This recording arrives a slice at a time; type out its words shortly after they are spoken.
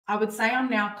I would say I'm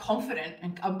now confident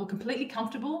and I'm more completely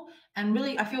comfortable. And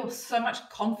really, I feel so much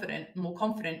more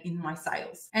confident in my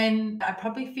sales. And I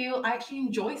probably feel I actually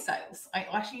enjoy sales. I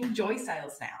actually enjoy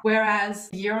sales now. Whereas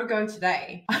a year ago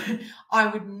today, I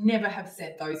would never have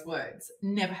said those words,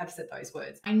 never have said those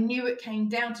words. I knew it came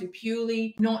down to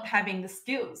purely not having the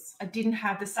skills. I didn't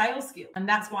have the sales skill. And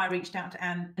that's why I reached out to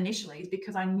Anne initially, is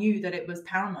because I knew that it was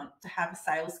paramount to have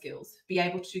sales skills, be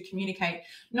able to communicate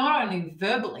not only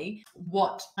verbally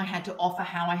what I had to offer,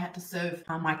 how I had to serve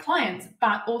my clients,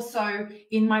 but also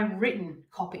in my written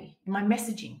copy, in my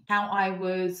messaging, how I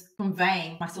was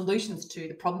conveying my solutions to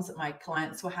the problems that my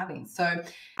clients were having. So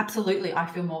absolutely, I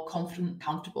feel more confident,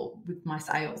 comfortable with my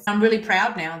sales. I'm really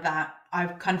proud now that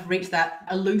I've kind of reached that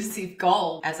elusive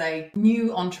goal as a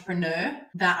new entrepreneur,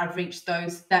 that I've reached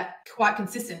that quite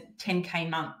consistent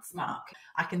 10K months mark.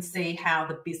 I can see how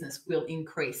the business will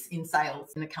increase in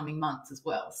sales in the coming months as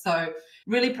well. So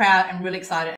really proud and really excited.